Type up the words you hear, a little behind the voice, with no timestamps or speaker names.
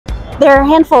There are a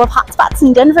handful of hotspots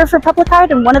in Denver for public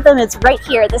art, and one of them is right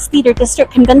here, this Theater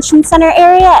District Convention Center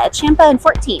area at Champa and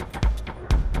 14th.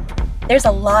 There's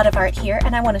a lot of art here,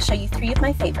 and I want to show you 3 of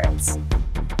my favorites.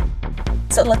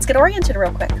 So let's get oriented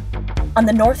real quick. On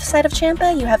the north side of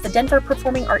Champa, you have the Denver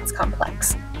Performing Arts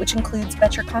Complex, which includes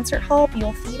Betcher Concert Hall,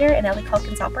 Buell Theater, and Ellie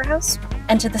Calkins Opera House.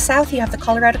 And to the south, you have the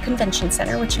Colorado Convention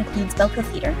Center, which includes Belco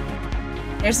Theater.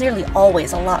 There's nearly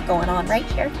always a lot going on right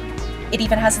here. It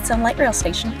even has its own light rail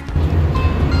station.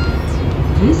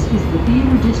 This is the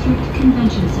Theater District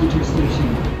Convention Center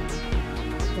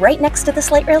station. Right next to this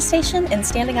light rail station, and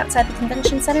standing outside the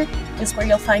convention center, is where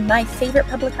you'll find my favorite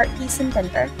public art piece in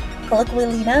Denver,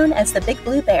 colloquially known as the Big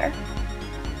Blue Bear.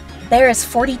 The bear is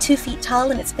 42 feet tall,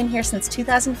 and it's been here since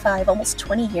 2005, almost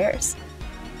 20 years.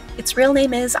 Its real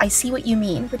name is I See What You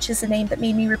Mean, which is a name that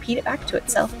made me repeat it back to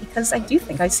itself, because I do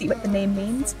think I see what the name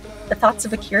means. The thoughts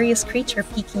of a curious creature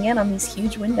peeking in on these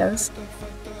huge windows.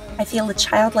 I feel a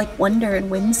childlike wonder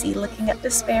and whimsy looking at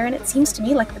despair, and it seems to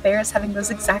me like the bear is having those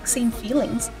exact same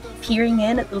feelings, peering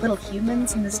in at the little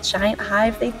humans in this giant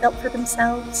hive they've built for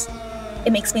themselves.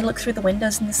 It makes me look through the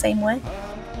windows in the same way.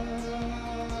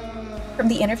 From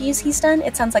the interviews he's done,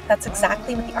 it sounds like that's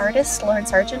exactly what the artist,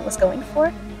 Lawrence Argent, was going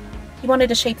for. He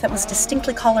wanted a shape that was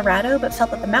distinctly Colorado, but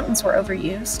felt that the mountains were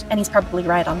overused, and he's probably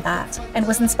right on that, and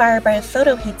was inspired by a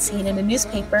photo he'd seen in a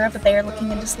newspaper of a bear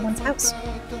looking into someone's house.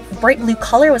 The bright blue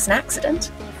color was an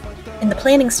accident. In the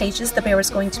planning stages, the bear was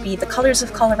going to be the colors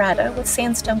of Colorado, with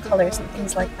sandstone colors and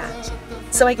things like that.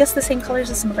 So I guess the same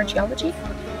colors as some of our geology?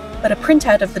 But a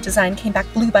printout of the design came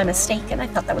back blue by mistake, and I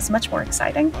thought that was much more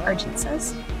exciting, Argent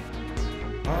says.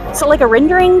 So like a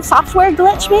rendering software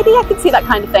glitch, maybe? I could see that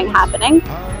kind of thing happening.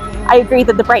 I agree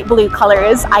that the bright blue color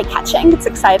is eye-catching. It's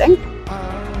exciting.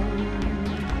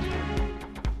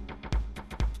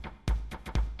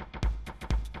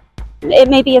 It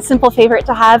may be a simple favorite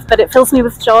to have, but it fills me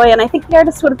with joy, and I think the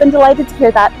artist would have been delighted to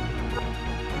hear that.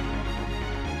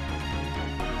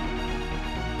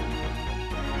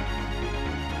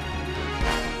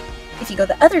 If you go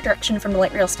the other direction from the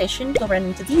light rail station, you'll run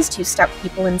into these 2 stout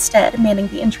people instead, manning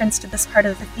the entrance to this part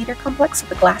of the theater complex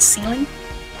with a glass ceiling.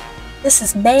 This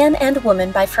is Man and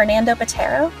Woman by Fernando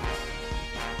Botero.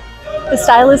 The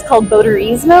style is called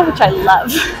Boterismo, which I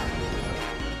love.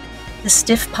 The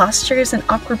stiff postures and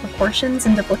awkward proportions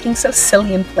end up looking so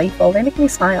silly and playful, they make me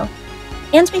smile.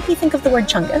 And make me think of the word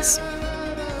chungus.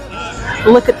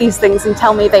 Look at these things and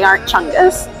tell me they aren't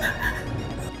chungus.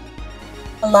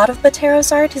 A lot of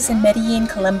Botero's art is in Medellin,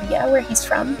 Colombia, where he's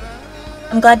from.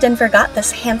 I'm glad Denver got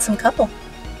this handsome couple.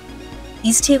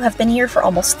 These 2 have been here for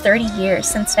almost 30 years,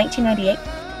 since 1998.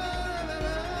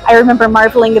 I remember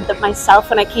marveling at them myself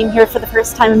when I came here for the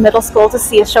first time in middle school to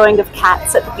see a showing of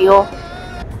Cats at the Buell.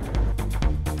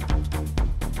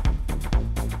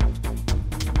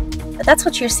 But that's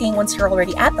what you're seeing once you're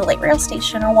already at the light rail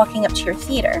station or walking up to your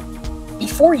theater.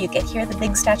 Before you get here, the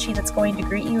big statue that's going to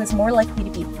greet you is more likely to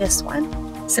be this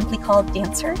one, simply called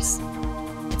Dancers.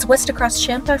 It's west across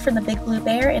Champa from the Big Blue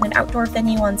Bear in an outdoor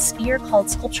venue on Spear called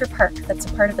Sculpture Park that's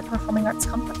a part of the Performing Arts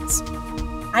Complex.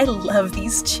 I love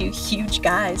these 2 huge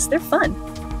guys. They're fun.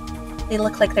 They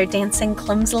look like they're dancing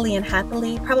clumsily and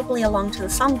happily, probably along to the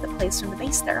song that plays from the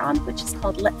bass they're on, which is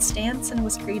called Let's Dance and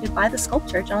was created by the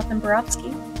sculptor Jonathan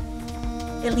Borofsky.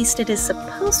 At least it is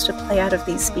supposed to play out of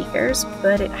these speakers,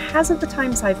 but it hasn't the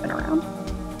times I've been around.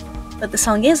 But the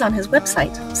song is on his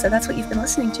website, so that's what you've been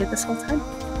listening to this whole time.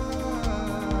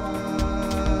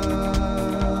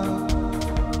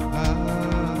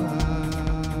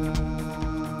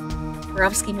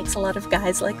 Borofsky makes a lot of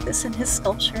guys like this in his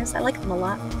sculptures. I like them a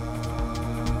lot.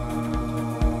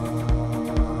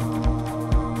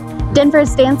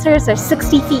 Denver's dancers are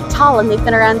 60 feet tall, and they've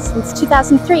been around since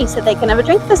 2003, so they can have a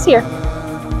drink this year.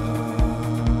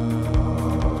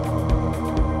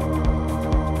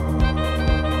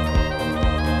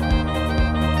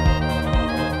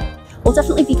 We'll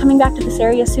definitely be coming back to this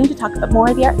area soon to talk about more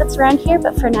of the art that's around here,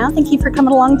 but for now, thank you for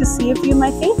coming along to see a few of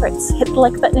my favorites. Hit the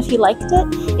like button if you liked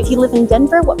it. If you live in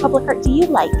Denver, what public art do you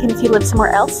like? And if you live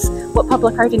somewhere else, what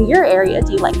public art in your area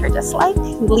do you like or dislike?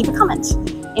 Leave a comment.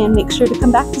 And make sure to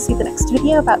come back to see the next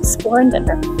video about Splorin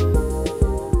Denver.